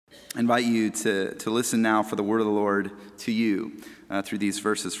I invite you to listen now for the word of the Lord to you through these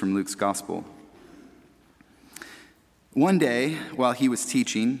verses from Luke's gospel. One day, while he was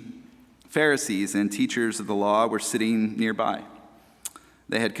teaching, Pharisees and teachers of the law were sitting nearby.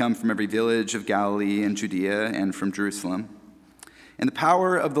 They had come from every village of Galilee and Judea and from Jerusalem. And the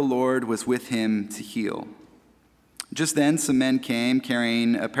power of the Lord was with him to heal. Just then, some men came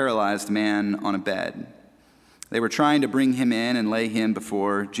carrying a paralyzed man on a bed. They were trying to bring him in and lay him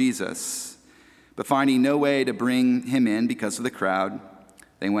before Jesus. But finding no way to bring him in because of the crowd,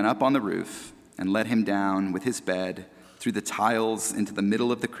 they went up on the roof and let him down with his bed through the tiles into the middle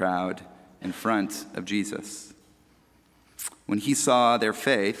of the crowd in front of Jesus. When he saw their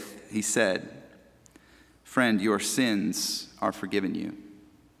faith, he said, "Friend, your sins are forgiven you."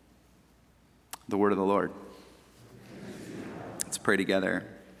 The word of the Lord. Let's pray together.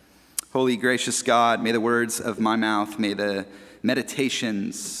 Holy, gracious God, may the words of my mouth, may the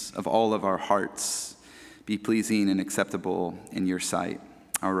meditations of all of our hearts be pleasing and acceptable in your sight,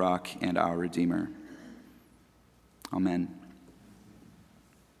 our rock and our Redeemer. Amen.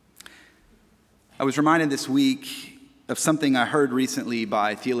 I was reminded this week of something I heard recently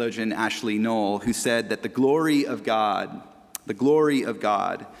by theologian Ashley Knoll, who said that the glory of God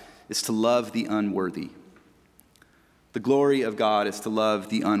is to love the unworthy. The glory of God is to love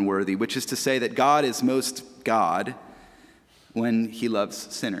the unworthy, which is to say that God is most God when he loves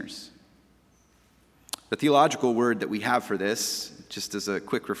sinners. The theological word that we have for this, just as a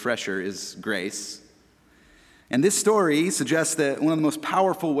quick refresher, is grace. And this story suggests that one of the most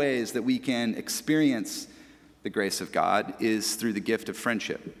powerful ways that we can experience the grace of God is through the gift of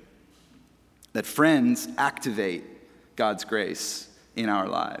friendship. That friends activate God's grace in our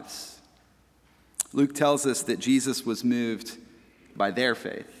lives. Luke tells us that Jesus was moved by their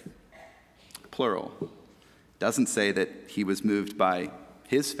faith, plural. It doesn't say that he was moved by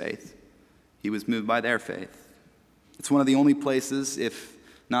his faith. He was moved by their faith. It's one of the only places, if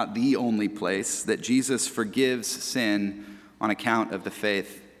not the only place, that Jesus forgives sin on account of the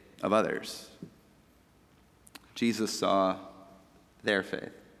faith of others. Jesus saw their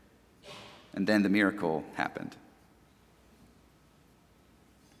faith, and then the miracle happened.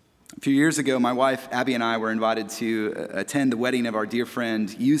 A few years ago, my wife, Abby, and I were invited to attend the wedding of our dear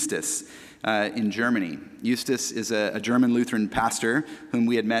friend Eustace in Germany. Eustace is a German Lutheran pastor whom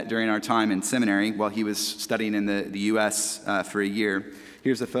we had met during our time in seminary while he was studying in the U.S. For a year.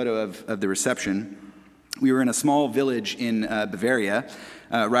 Here's a photo of the reception. We were in a small village in Bavaria,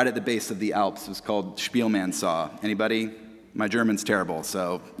 right at the base of the Alps. It was called Spielmannsau. Anybody? My German's terrible,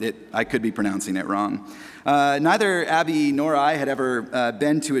 so I could be pronouncing it wrong. Neither Abby nor I had ever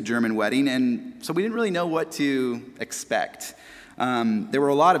been to a German wedding, and so we didn't really know what to expect. There were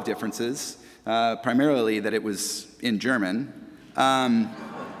a lot of differences, primarily that it was in German.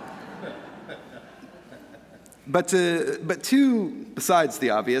 But two, besides the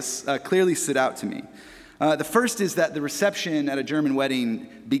obvious, clearly stood out to me. The first is that the reception at a German wedding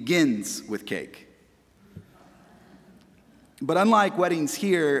begins with cake. But unlike weddings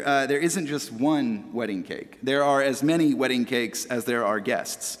here, there isn't just one wedding cake. There are as many wedding cakes as there are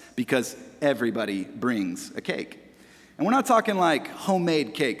guests, because everybody brings a cake. And we're not talking like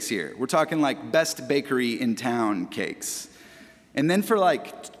homemade cakes here. We're talking like best bakery in town cakes. And then for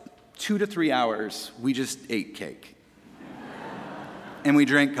like 2 to 3 hours, we just ate cake. And we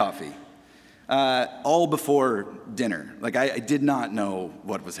drank coffee. All before dinner. Like I did not know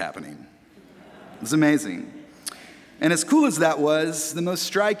what was happening. It was amazing. And as cool as that was, the most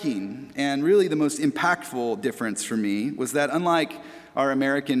striking and really the most impactful difference for me was that unlike our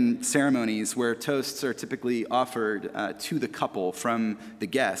American ceremonies where toasts are typically offered to the couple from the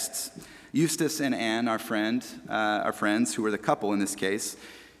guests, Eustace and Anne, our friends who were the couple in this case,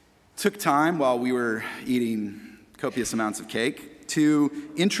 took time while we were eating copious amounts of cake to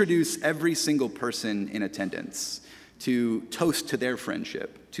introduce every single person in attendance, to toast to their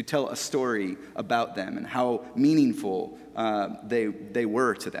friendship, to tell a story about them and how meaningful they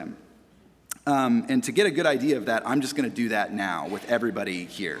were to them. And to get a good idea of that, I'm just going to do that now with everybody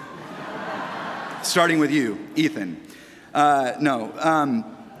here. Starting with you, Ethan.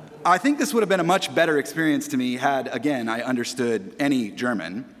 I think this would have been a much better experience to me had, again, I understood any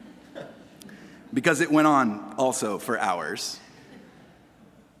German, because it went on also for hours.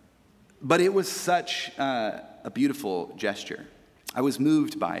 But it was such a beautiful gesture. I was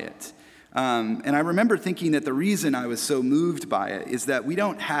moved by it. And I remember thinking that the reason I was so moved by it is that we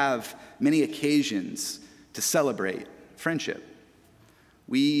don't have many occasions to celebrate friendship.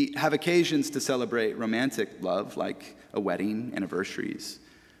 We have occasions to celebrate romantic love, like a wedding, anniversaries.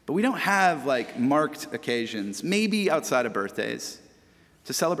 But we don't have like marked occasions, maybe outside of birthdays,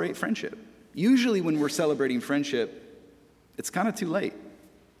 to celebrate friendship. Usually when we're celebrating friendship, it's kind of too late,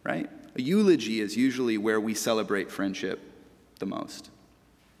 right? A eulogy is usually where we celebrate friendship the most.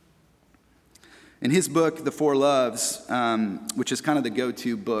 In his book, The Four Loves, which is kind of the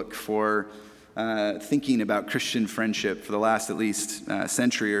go-to book for thinking about Christian friendship for the last at least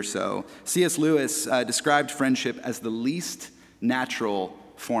century or so, C.S. Lewis described friendship as the least natural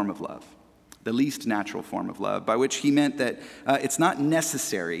form of love. The least natural form of love, by which he meant that it's not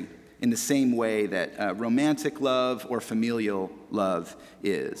necessary in the same way that romantic love or familial love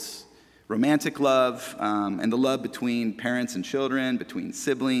is. Romantic love and the love between parents and children, between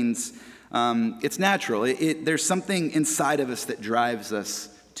siblings, it's natural. There's something inside of us that drives us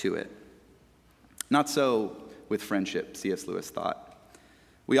to it. Not so with friendship, C.S. Lewis thought.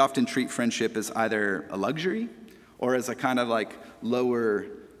 We often treat friendship as either a luxury or as a kind of like lower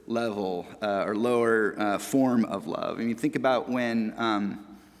level or lower form of love. I mean, think about when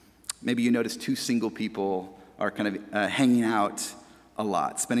maybe you notice two single people are kind of hanging out a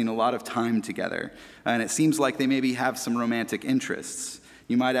lot, spending a lot of time together, and it seems like they maybe have some romantic interests.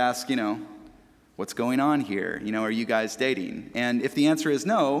 You might ask, what's going on here? Are you guys dating? And if the answer is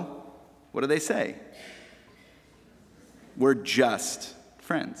no, what do they say? We're just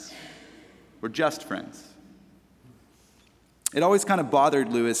friends. We're just friends. It always kind of bothered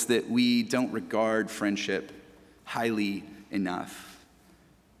Lewis that we don't regard friendship highly enough,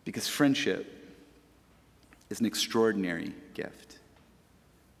 because friendship is an extraordinary gift.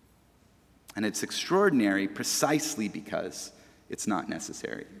 And it's extraordinary precisely because it's not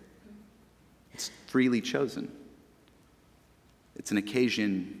necessary. It's freely chosen. It's an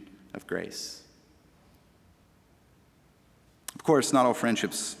occasion of grace. Of course, not all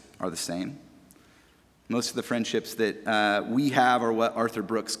friendships are the same. Most of the friendships that we have are what Arthur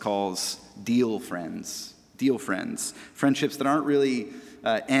Brooks calls deal friends. Deal friends. Friendships that aren't really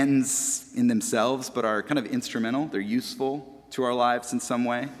ends in themselves, but are kind of instrumental. They're useful to our lives in some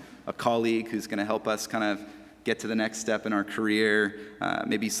way. A colleague who's going to help us kind of get to the next step in our career,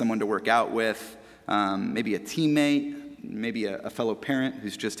 maybe someone to work out with, maybe a teammate, maybe a fellow parent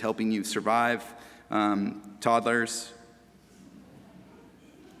who's just helping you survive, toddlers.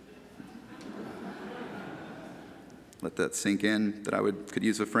 Let that sink in, that I could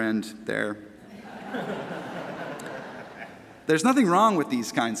use a friend there. There's nothing wrong with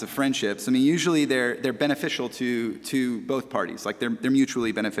these kinds of friendships. I mean, usually they're beneficial to both parties. Like they're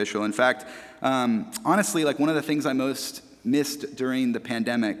mutually beneficial. In fact, honestly, like one of the things I most missed during the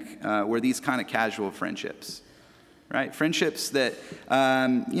pandemic were these kind of casual friendships, right? Friendships that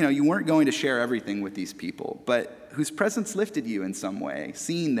you weren't going to share everything with these people, but whose presence lifted you in some way,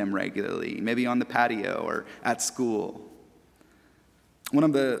 seeing them regularly, maybe on the patio or at school. One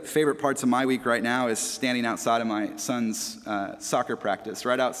of the favorite parts of my week right now is standing outside of my son's soccer practice,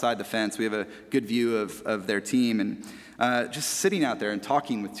 right outside the fence. We have a good view of their team, and just sitting out there and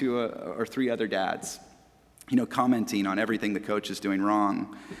talking with two or three other dads, commenting on everything the coach is doing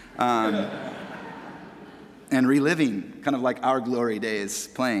wrong, and reliving kind of like our glory days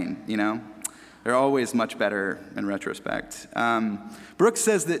playing, They're always much better in retrospect. Brooks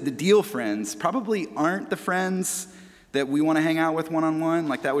says that the deal friends probably aren't the friends that we want to hang out with one-on-one.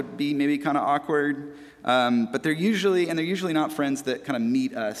 Like that would be maybe kind of awkward. But they're usually not friends that kind of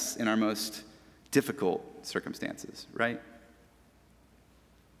meet us in our most difficult circumstances, right?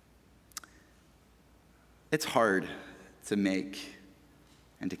 It's hard to make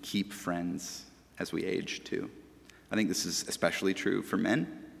and to keep friends as we age too. I think this is especially true for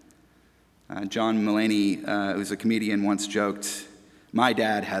men. John Mulaney, who's a comedian, once joked, "My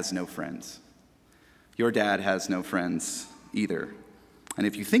dad has no friends. Your dad has no friends either. And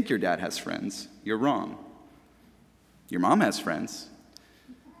if you think your dad has friends, you're wrong. Your mom has friends,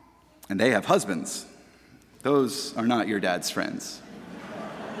 and they have husbands. Those are not your dad's friends."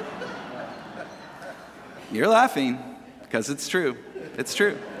 You're laughing because it's true. It's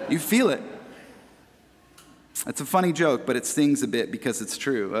true. You feel it. It's a funny joke, but it stings a bit because it's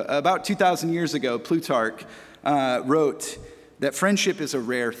true. About 2,000 years ago, Plutarch wrote that friendship is a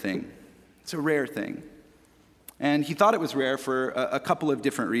rare thing. It's a rare thing. And he thought it was rare for a couple of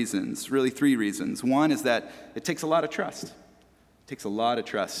different reasons, really three reasons. One is that it takes a lot of trust. It takes a lot of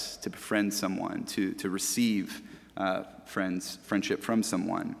trust to befriend someone, to receive friendship from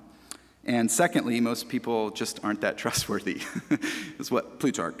someone. And secondly, most people just aren't that trustworthy, is what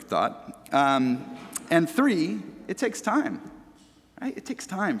Plutarch thought. And three, it takes time, right? It takes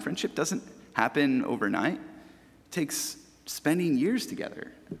time. Friendship doesn't happen overnight. It takes spending years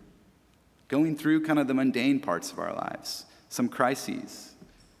together, going through kind of the mundane parts of our lives, some crises.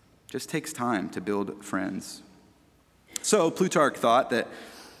 It just takes time to build friends. So Plutarch thought that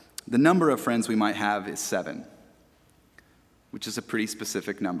the number of friends we might have is 7, which is a pretty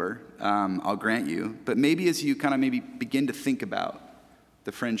specific number, I'll grant you. But maybe as you kind of maybe begin to think about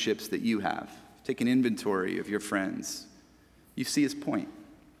the friendships that you have, take an inventory of your friends, you see his point.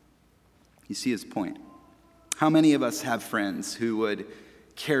 You see his point. How many of us have friends who would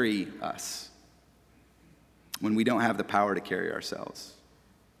carry us when we don't have the power to carry ourselves?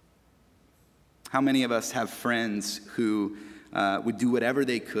 How many of us have friends who would do whatever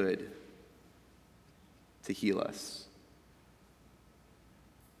they could to heal us?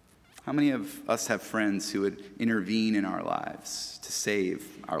 How many of us have friends who would intervene in our lives to save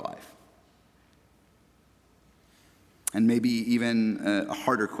our life? And maybe even a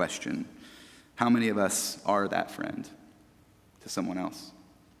harder question, how many of us are that friend to someone else?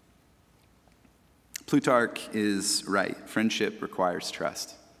 Plutarch is right. Friendship requires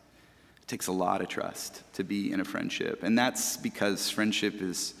trust. It takes a lot of trust to be in a friendship, and that's because friendship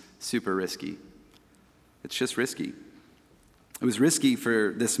is super risky. It's just risky. It was risky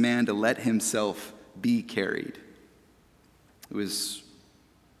for this man to let himself be carried. It was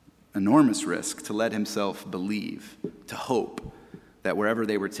enormous risk to let himself believe, to hope that wherever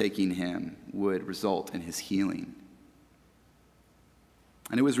they were taking him would result in his healing.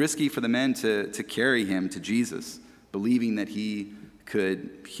 And it was risky for the men to carry him to Jesus, believing that he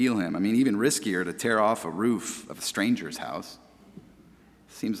could heal him. I mean, even riskier to tear off a roof of a stranger's house.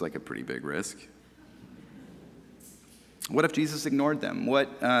 Seems like a pretty big risk. What if Jesus ignored them? What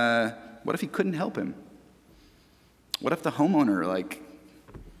if he couldn't help him? What if the homeowner,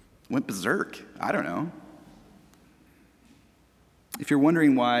 went berserk? I don't know. If you're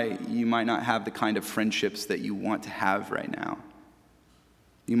wondering why you might not have the kind of friendships that you want to have right now,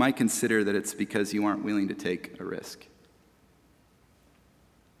 you might consider that it's because you aren't willing to take a risk.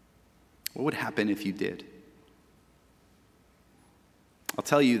 What would happen if you did? I'll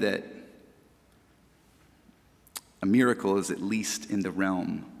tell you that a miracle is at least in the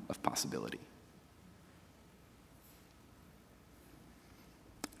realm of possibility.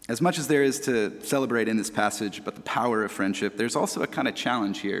 As much as there is to celebrate in this passage about the power of friendship, there's also a kind of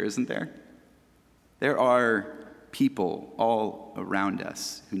challenge here, isn't there? There are people all around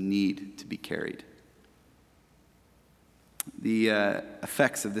us who need to be carried. The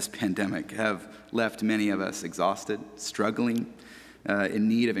effects of this pandemic have left many of us exhausted, struggling, in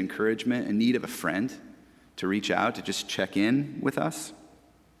need of encouragement, in need of a friend to reach out, to just check in with us.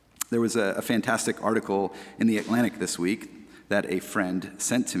 There was a fantastic article in The Atlantic this week that a friend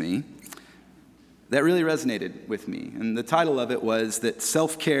sent to me that really resonated with me. And the title of it was that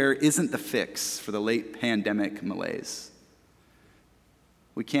self-care isn't the fix for the late pandemic malaise.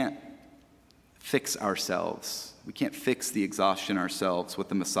 We can't fix ourselves. We can't fix the exhaustion ourselves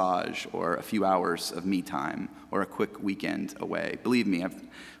with a massage or a few hours of me time or a quick weekend away. Believe me,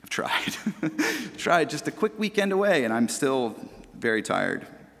 I've tried. Tried just a quick weekend away, and I'm still very tired.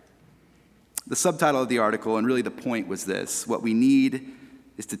 The subtitle of the article, and really the point, was this: what we need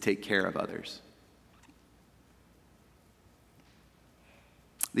is to take care of others.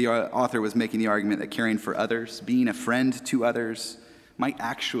 The author was making the argument that caring for others, being a friend to others, might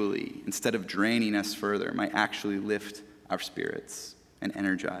actually, instead of draining us further, might actually lift our spirits and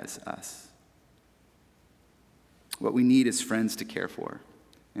energize us. What we need is friends to care for,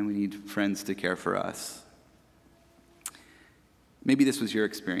 and we need friends to care for us. Maybe this was your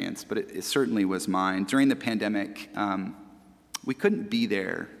experience, but it certainly was mine. During the pandemic, we couldn't be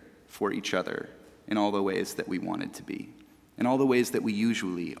there for each other in all the ways that we wanted to be, in all the ways that we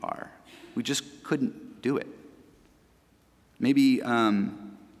usually are. We just couldn't do it. Maybe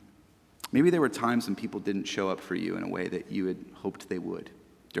there were times when people didn't show up for you in a way that you had hoped they would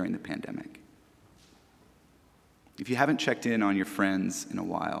during the pandemic. If you haven't checked in on your friends in a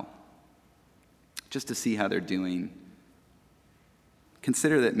while, just to see how they're doing,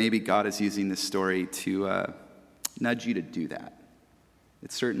 consider that maybe God is using this story to nudge you to do that.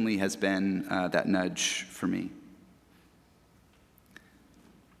 It certainly has been that nudge for me.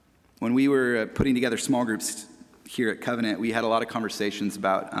 When we were putting together small groups here at Covenant, we had a lot of conversations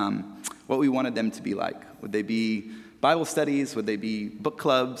about what we wanted them to be like. Would they be Bible studies? Would they be book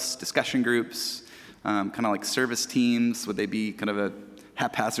clubs, discussion groups, kind of like service teams? Would they be kind of a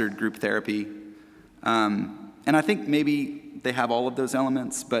haphazard group therapy? And I think maybe they have all of those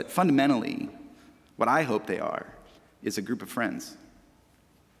elements, but fundamentally, what I hope they are is a group of friends.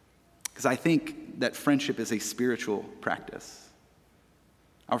 Because I think that friendship is a spiritual practice.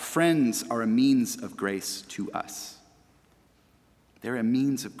 Our friends are a means of grace to us. They're a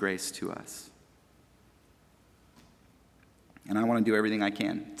means of grace to us. And I want to do everything I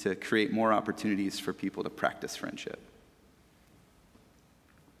can to create more opportunities for people to practice friendship.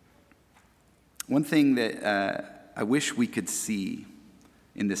 One thing that I wish we could see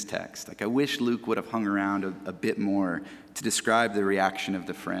in this text, like I wish Luke would have hung around a bit more to describe the reaction of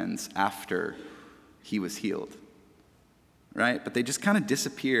the friends after he was healed, right? But they just kind of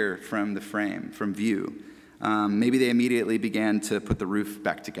disappear from the frame, from view. Maybe they immediately began to put the roof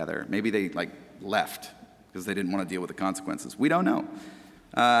back together. Maybe they left because they didn't want to deal with the consequences. We don't know.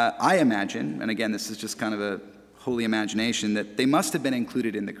 I imagine, and again, this is just kind of a holy imagination, that they must have been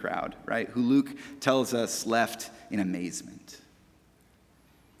included in the crowd, right? Who Luke tells us left in amazement.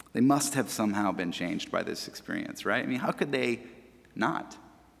 They must have somehow been changed by this experience, right? I mean, how could they not?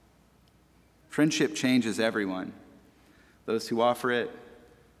 Friendship changes everyone, those who offer it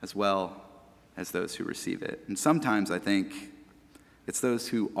as well as those who receive it. And sometimes I think it's those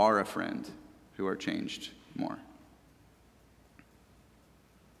who are a friend who are changed more.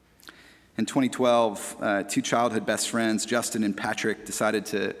 In 2012, two childhood best friends, Justin and Patrick, decided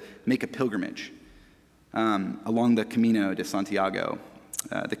to make a pilgrimage along the Camino de Santiago.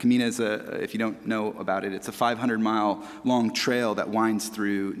 The Camino is, if you don't know about it, it's a 500-mile long trail that winds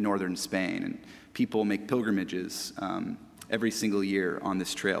through northern Spain. And people make pilgrimages every single year on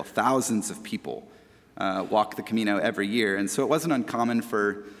this trail. Thousands of people walk the Camino every year. And so it wasn't uncommon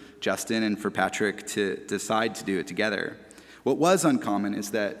for Justin and for Patrick to decide to do it together. What was uncommon is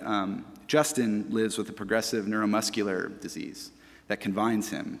that Justin lives with a progressive neuromuscular disease that confines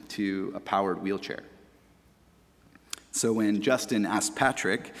him to a powered wheelchair. So when Justin asked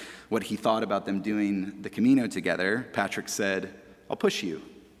Patrick what he thought about them doing the Camino together, Patrick said, "I'll push you."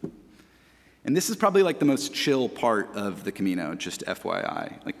 And this is probably the most chill part of the Camino, just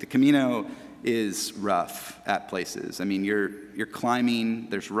FYI. The Camino is rough at places. I mean, you're climbing,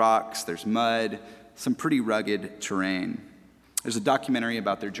 there's rocks, there's mud, some pretty rugged terrain. There's a documentary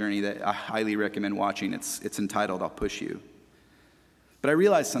about their journey that I highly recommend watching. It's entitled, "I'll Push You." But I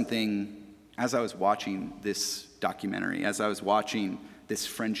realized something as I was watching this documentary, as I was watching this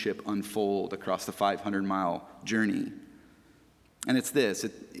friendship unfold across the 500-mile journey. And it's this.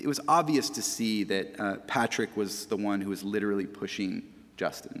 It was obvious to see that Patrick was the one who was literally pushing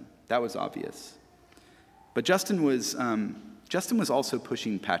Justin. That was obvious. But Justin was also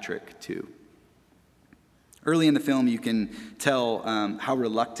pushing Patrick, too. Early in the film, you can tell how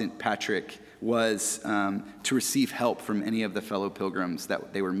reluctant Patrick was to receive help from any of the fellow pilgrims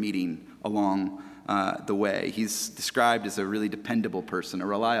that they were meeting along the way. He's described as a really dependable person, a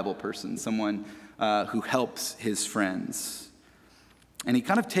reliable person, someone who helps his friends. And he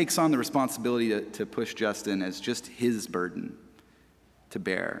kind of takes on the responsibility to push Justin as just his burden to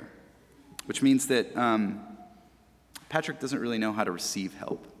bear, which means that Patrick doesn't really know how to receive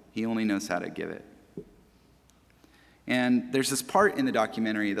help. He only knows how to give it. And there's this part in the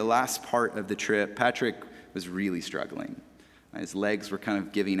documentary, the last part of the trip, Patrick was really struggling. His legs were kind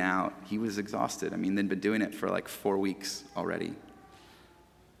of giving out. He was exhausted. I mean, they'd been doing it for 4 weeks already.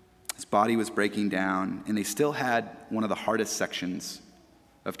 His body was breaking down, and they still had one of the hardest sections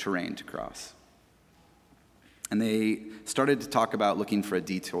of terrain to cross. And they started to talk about looking for a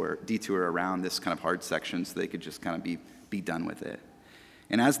detour around this kind of hard section so they could just kind of be done with it.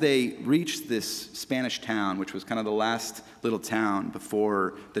 And as they reached this Spanish town, which was kind of the last little town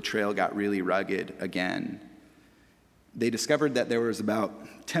before the trail got really rugged again, they discovered that there was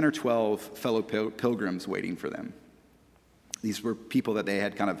about 10 or 12 fellow pilgrims waiting for them. These were people that they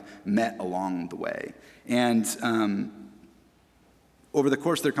had kind of met along the way. And over the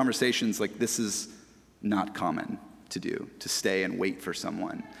course of their conversations, this is not common to do, to stay and wait for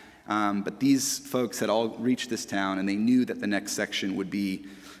someone. But these folks had all reached this town, and they knew that the next section would be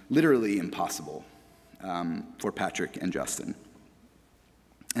literally impossible for Patrick and Justin.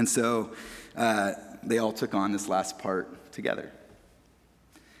 And so they all took on this last part together.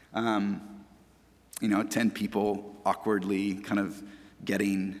 10 people awkwardly kind of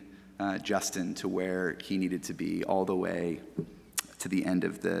getting Justin to where he needed to be all the way to the end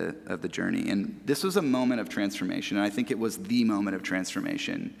of the journey. And this was a moment of transformation, and I think it was the moment of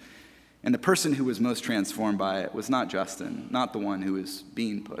transformation. And the person who was most transformed by it was not Justin, not the one who was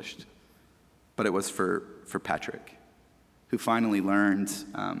being pushed, but it was for Patrick, who finally learned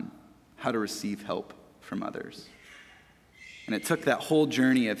how to receive help from others. And it took that whole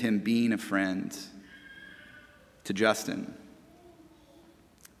journey of him being a friend to Justin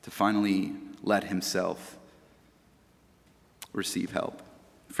to finally let himself receive help.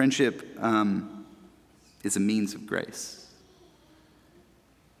 Friendship is a means of grace.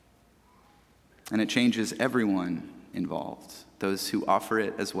 And it changes everyone involved, those who offer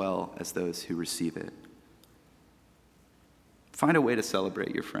it as well as those who receive it. Find a way to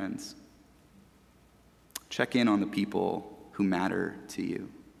celebrate your friends. Check in on the people who matter to you.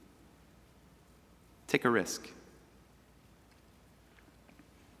 Take a risk.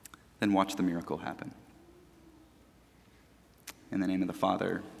 Then watch the miracle happen. In the name of the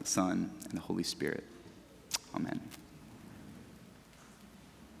Father, the Son, and the Holy Spirit. Amen.